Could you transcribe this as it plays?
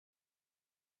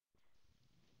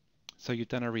So you've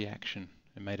done a reaction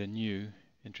and made a new,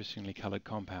 interestingly coloured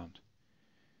compound.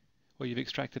 Or you've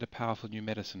extracted a powerful new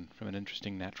medicine from an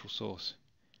interesting natural source.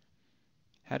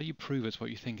 How do you prove it's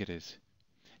what you think it is?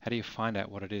 How do you find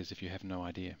out what it is if you have no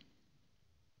idea?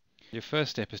 Your first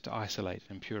step is to isolate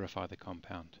and purify the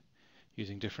compound,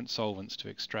 using different solvents to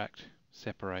extract,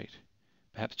 separate,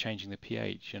 perhaps changing the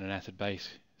pH in an acid-base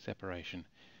separation,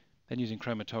 then using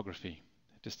chromatography,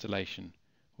 distillation,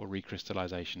 or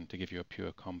recrystallization to give you a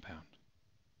pure compound.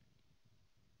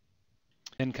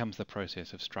 Then comes the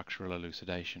process of structural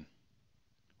elucidation,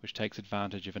 which takes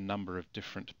advantage of a number of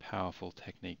different powerful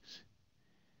techniques.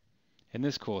 In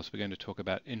this course we're going to talk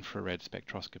about infrared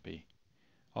spectroscopy,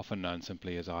 often known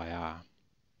simply as IR.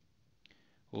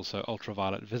 Also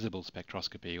ultraviolet visible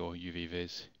spectroscopy, or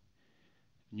UV-Vis,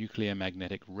 nuclear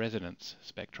magnetic resonance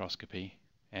spectroscopy,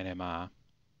 NMR,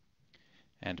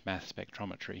 and mass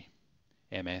spectrometry,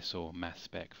 MS or mass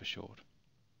spec for short.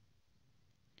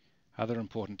 Other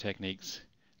important techniques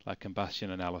like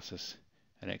combustion analysis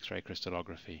and X-ray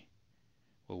crystallography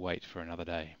will wait for another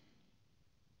day.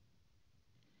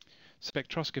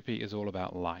 Spectroscopy is all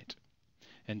about light,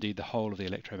 indeed the whole of the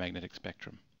electromagnetic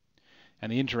spectrum,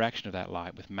 and the interaction of that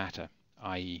light with matter,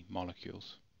 i.e.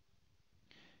 molecules.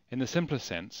 In the simplest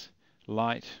sense,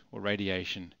 light or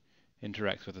radiation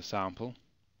interacts with a sample,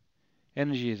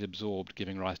 energy is absorbed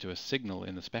giving rise to a signal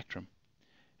in the spectrum,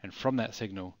 and from that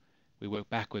signal we work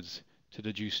backwards to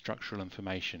deduce structural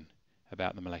information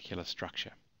about the molecular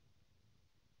structure.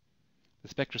 The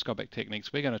spectroscopic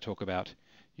techniques we're going to talk about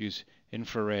use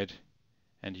infrared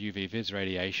and UV-Vis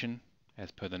radiation,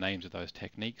 as per the names of those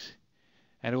techniques,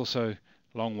 and also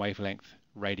long wavelength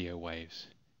radio waves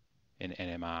in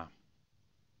NMR.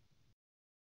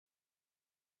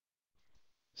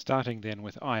 Starting then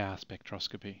with IR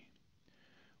spectroscopy.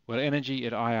 Well, energy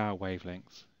at IR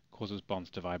wavelengths causes bonds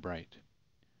to vibrate.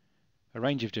 A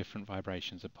range of different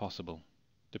vibrations are possible,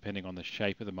 depending on the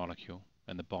shape of the molecule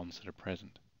and the bonds that are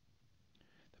present.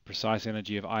 The precise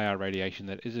energy of IR radiation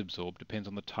that is absorbed depends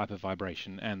on the type of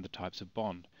vibration and the types of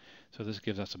bond, so this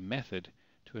gives us a method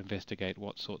to investigate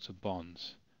what sorts of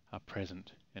bonds are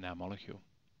present in our molecule.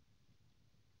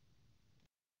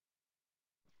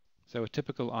 So a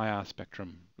typical IR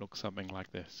spectrum looks something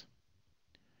like this.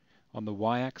 On the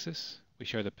y-axis we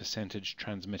show the percentage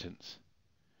transmittance,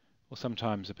 or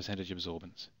sometimes the percentage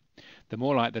absorbance. The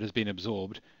more light that has been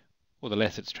absorbed, or the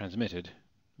less it's transmitted,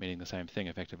 meaning the same thing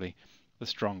effectively, the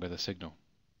stronger the signal.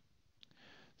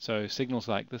 So signals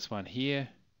like this one here,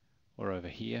 or over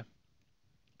here,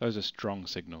 those are strong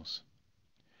signals,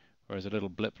 whereas a little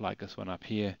blip like this one up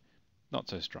here, not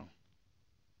so strong.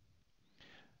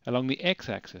 Along the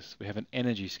x-axis we have an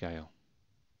energy scale.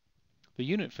 The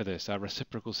unit for this are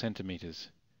reciprocal centimeters,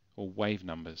 or wave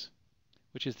numbers,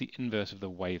 which is the inverse of the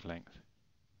wavelength.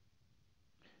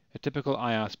 A typical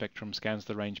IR spectrum scans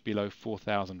the range below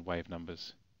 4,000 wave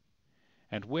numbers,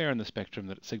 and where in the spectrum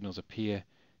that signals appear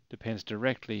depends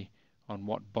directly on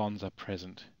what bonds are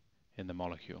present in the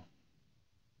molecule.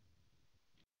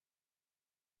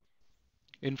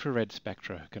 Infrared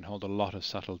spectra can hold a lot of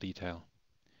subtle detail,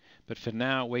 but for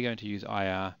now we're going to use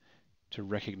IR to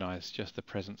recognize just the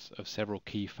presence of several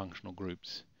key functional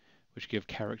groups, which give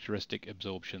characteristic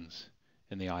absorptions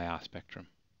in the IR spectrum.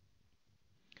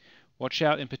 Watch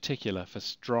out in particular for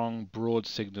strong, broad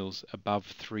signals above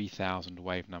 3,000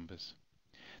 wave numbers.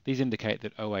 These indicate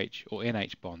that OH or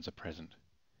NH bonds are present,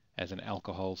 as in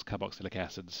alcohols, carboxylic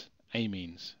acids,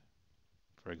 amines,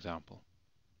 for example.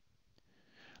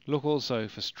 Look also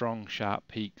for strong, sharp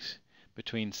peaks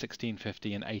between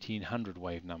 1650 and 1800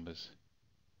 wave numbers.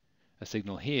 A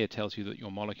signal here tells you that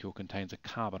your molecule contains a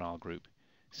carbonyl group,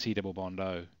 C-double bond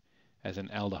O, as in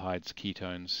aldehydes,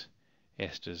 ketones,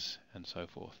 esters, and so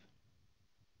forth.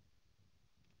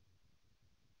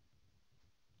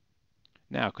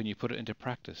 Now, can you put it into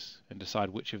practice and decide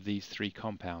which of these three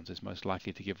compounds is most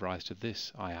likely to give rise to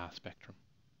this IR spectrum?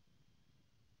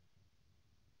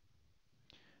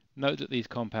 Note that these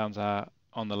compounds are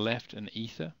on the left an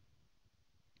ether,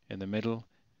 in the middle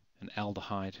an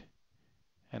aldehyde,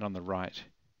 and on the right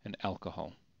an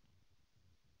alcohol.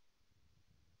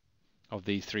 Of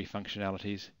these three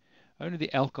functionalities, only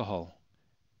the alcohol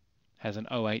has an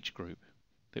OH group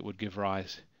that would give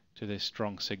rise to this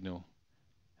strong signal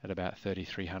at about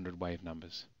 3,300 wave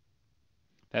numbers.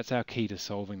 That's our key to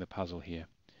solving the puzzle here,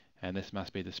 and this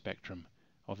must be the spectrum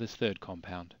of this third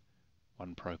compound,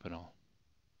 1-propanol.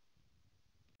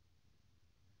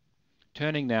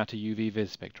 Turning now to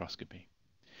UV-Vis spectroscopy.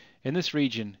 In this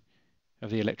region of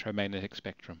the electromagnetic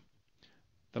spectrum,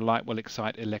 the light will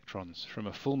excite electrons from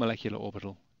a full molecular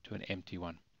orbital to an empty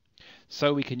one.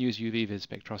 So we can use UV-Vis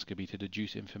spectroscopy to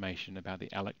deduce information about the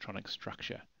electronic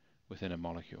structure within a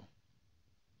molecule.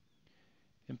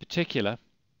 In particular,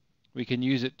 we can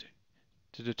use it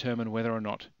to determine whether or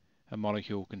not a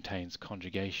molecule contains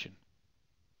conjugation.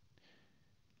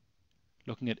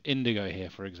 Looking at indigo here,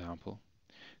 for example,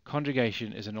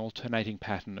 conjugation is an alternating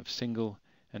pattern of single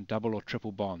and double or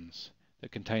triple bonds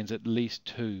that contains at least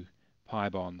 2 pi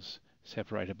bonds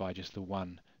separated by just the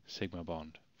one sigma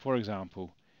bond. For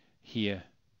example, here,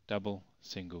 double,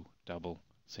 single, double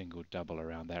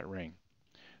around that ring.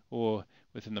 Or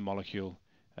within the molecule,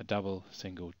 a double,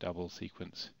 single, double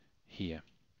sequence here.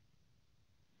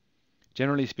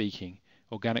 Generally speaking,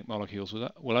 organic molecules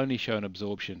will only show an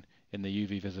absorption in the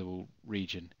UV visible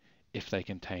region if they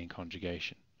contain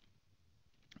conjugation,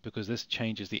 because this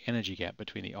changes the energy gap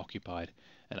between the occupied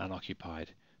and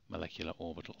unoccupied molecular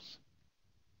orbitals.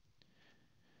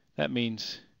 That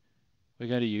means we're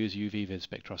going to use UV-Vis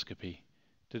spectroscopy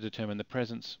to determine the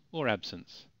presence or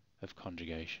absence of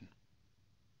conjugation.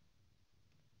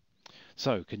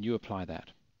 So, can you apply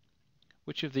that?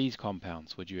 Which of these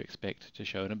compounds would you expect to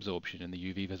show an absorption in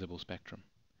the UV visible spectrum,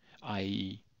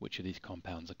 i.e., which of these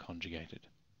compounds are conjugated?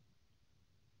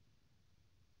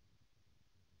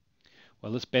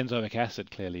 Well, this benzoic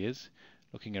acid clearly is.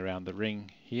 Looking around the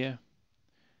ring here,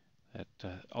 that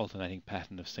alternating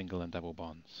pattern of single and double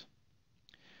bonds.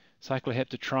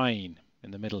 Cycloheptatriene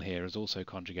in the middle here is also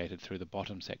conjugated through the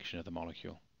bottom section of the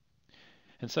molecule.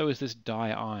 And so is this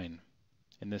diene.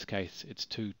 In this case, it's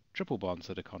 2 triple bonds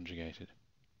that are conjugated.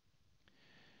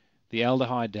 The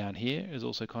aldehyde down here is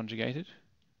also conjugated.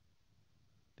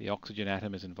 The oxygen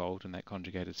atom is involved in that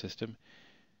conjugated system.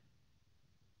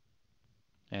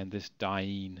 And this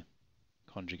diene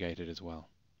conjugated as well.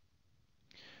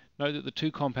 Note that the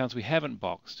 2 compounds we haven't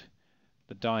boxed,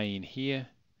 the diene here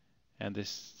and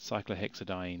this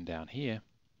cyclohexadiene down here,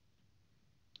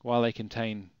 while they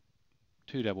contain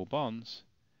 2 double bonds,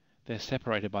 they're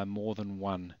separated by more than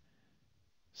 1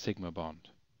 sigma bond.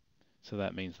 So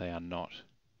that means they are not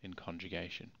in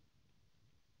conjugation.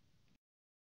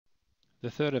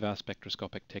 The third of our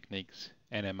spectroscopic techniques,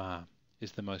 NMR,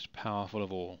 is the most powerful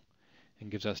of all and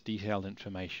gives us detailed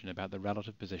information about the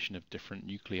relative position of different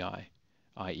nuclei,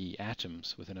 i.e.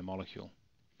 atoms, within a molecule.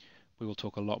 We will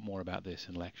talk a lot more about this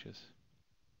in lectures.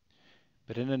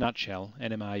 But in a nutshell,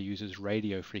 NMR uses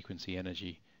radio frequency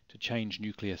energy to change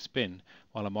nuclear spin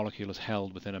while a molecule is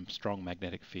held within a strong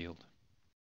magnetic field.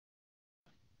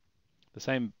 The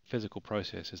same physical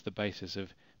process is the basis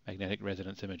of magnetic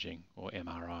resonance imaging, or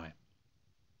MRI.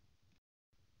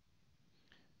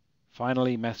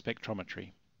 Finally, mass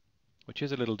spectrometry, which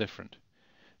is a little different.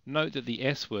 Note that the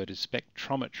S word is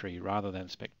spectrometry rather than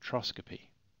spectroscopy.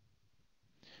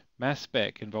 Mass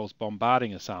spec involves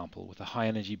bombarding a sample with a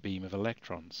high-energy beam of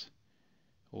electrons,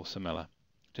 or similar,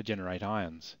 to generate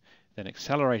ions, then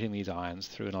accelerating these ions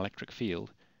through an electric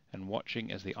field and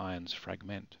watching as the ions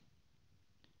fragment.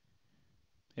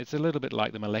 It's a little bit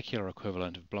like the molecular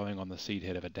equivalent of blowing on the seed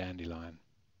head of a dandelion,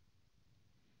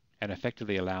 and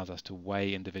effectively allows us to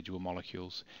weigh individual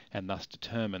molecules and thus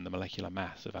determine the molecular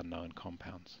mass of unknown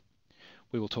compounds.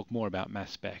 We will talk more about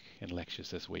mass spec in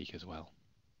lectures this week as well.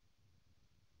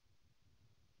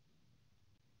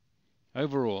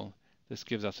 Overall, this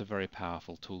gives us a very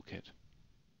powerful toolkit.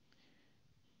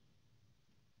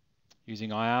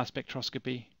 Using IR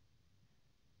spectroscopy,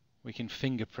 we can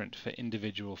fingerprint for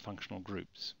individual functional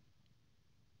groups.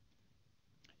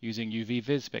 Using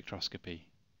UV-Vis spectroscopy,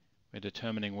 we're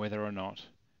determining whether or not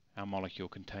our molecule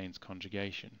contains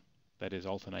conjugation, that is,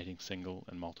 alternating single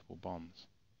and multiple bonds.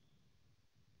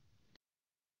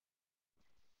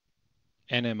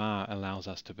 NMR allows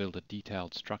us to build a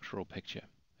detailed structural picture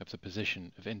of the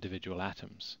position of individual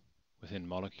atoms within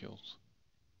molecules.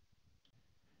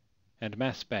 And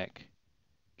mass spec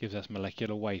gives us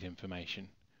molecular weight information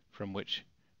from which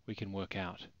we can work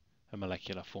out a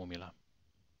molecular formula.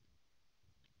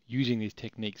 Using these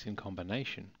techniques in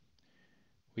combination,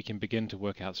 we can begin to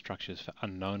work out structures for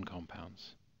unknown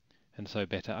compounds, and so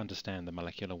better understand the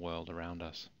molecular world around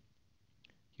us.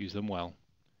 Use them well,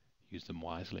 use them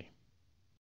wisely.